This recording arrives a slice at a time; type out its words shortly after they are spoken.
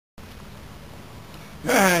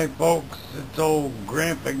Alright folks, it's old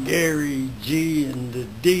Grandpa Gary G and the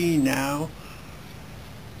D now.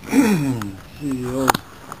 See the old,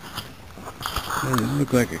 doesn't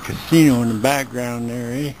look like a casino in the background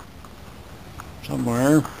there, eh?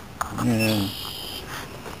 Somewhere. And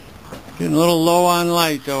getting a little low on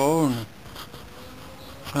light though. And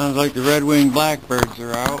sounds like the red-winged blackbirds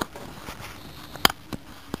are out.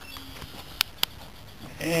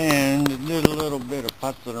 And did a little bit of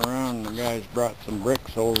putzing around. The guys brought some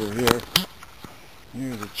bricks over here.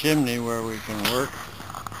 Here's a chimney where we can work.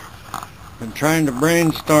 Been trying to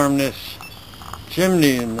brainstorm this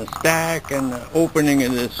chimney and the stack and the opening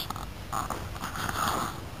of this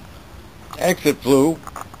exit flue.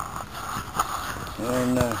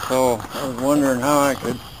 And so I was wondering how I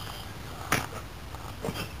could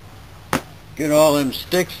get all them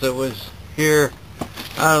sticks that was here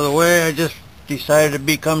out of the way. I just decided to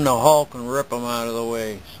become the Hulk and rip them out of the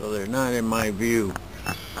way so they're not in my view.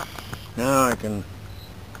 Now I can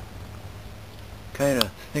kind of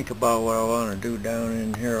think about what I want to do down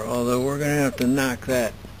in here, although we're going to have to knock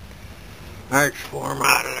that arch form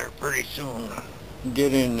out of there pretty soon.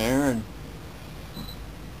 Get in there and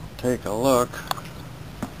take a look.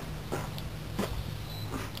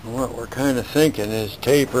 What we're kind of thinking is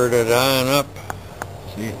tapered it on up.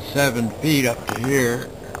 See, it's 7 feet up to here.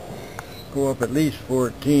 Go up at least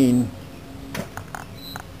 14.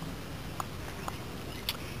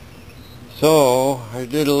 So I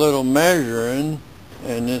did a little measuring,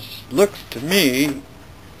 and this looks to me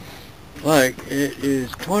like it is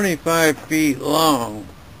 25 feet long.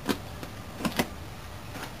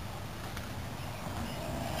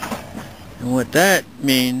 And what that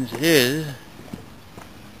means is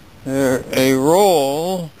a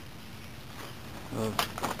roll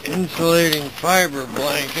of insulating fiber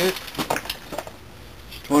blanket.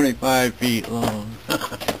 25 feet long.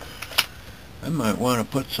 I might want to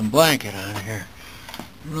put some blanket on here. I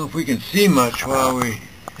don't know if we can see much while we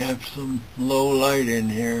have some low light in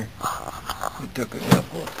here. We took a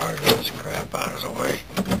couple of part of this crap out of the way.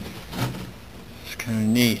 It's kind of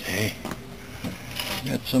neat, eh?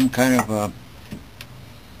 Got some kind of a,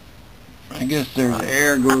 I guess there's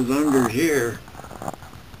air goes under here.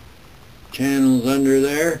 Channels under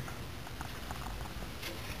there.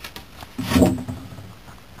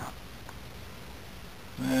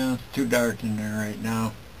 Well, it's too dark in there right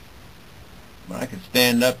now, but I can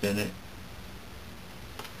stand up in it.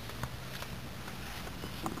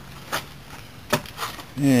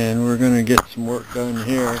 And we're going to get some work done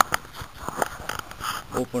here.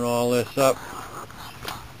 Open all this up.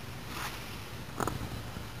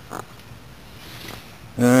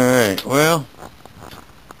 Alright, well,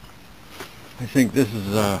 I think this is,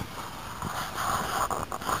 we're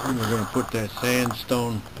going to put that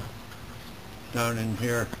sandstone down in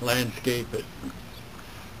here, landscape it,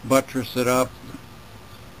 buttress it up.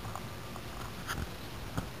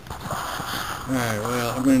 Alright,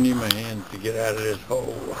 well, I'm going to need my hands to get out of this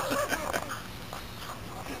hole.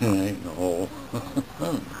 It ain't no hole.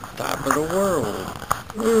 Top of the world.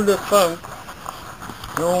 Where's the funk?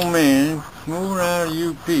 The old man moving out of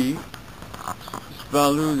UP. Just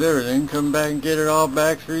about lose everything, come back and get it all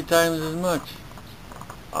back 3 times as much.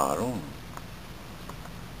 I don't know.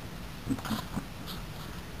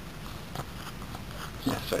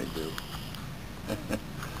 Yes, I do.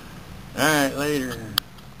 Alright, later.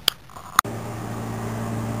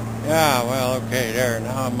 Yeah, well, okay, there.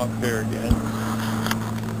 Now I'm up here again.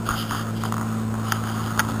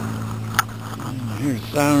 Here's the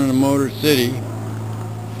sound of the Motor City.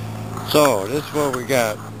 So, this is what we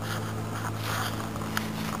got.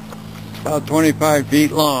 About 25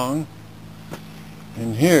 feet long.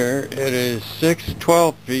 And here it is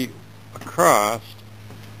 12 feet across.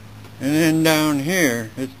 And then down here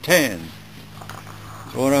it's 10.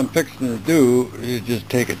 So what I'm fixing to do is just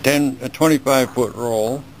take a 25-foot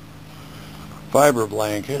roll, fiber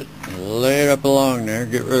blanket, lay it up along there,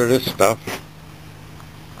 get rid of this stuff.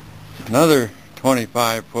 Another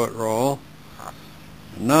 25-foot roll,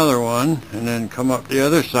 another one, and then come up the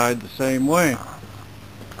other side the same way.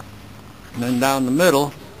 And then down the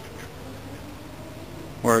middle,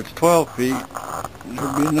 where it's 12 feet,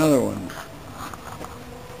 there'll be another one.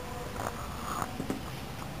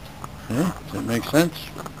 Yeah, does that make sense?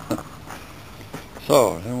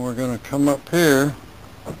 So, then we're going to come up here.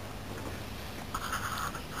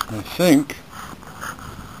 I think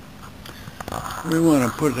we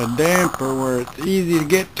want to put a damper where it's easy to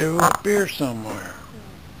get to up here somewhere.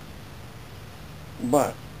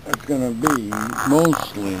 But it's going to be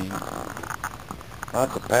mostly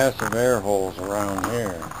lots of passive air holes around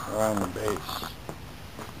here, around the base.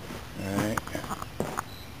 Alright.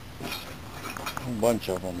 whole bunch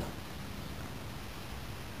of them.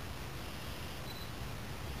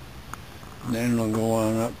 And then we'll go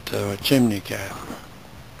on up to a chimney cap.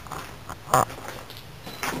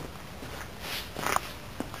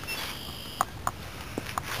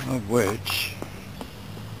 Of which,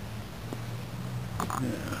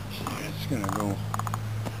 yeah, see, it's going to go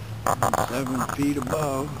 7 feet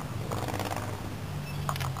above.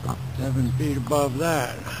 7 feet above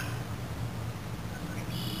that.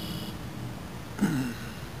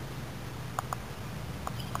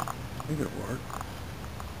 It'll work.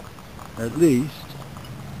 At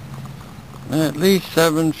least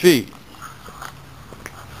 7 feet.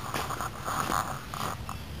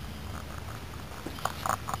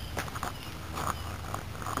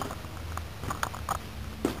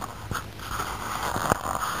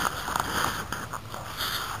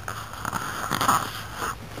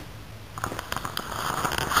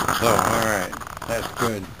 So, alright, that's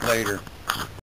good. Later.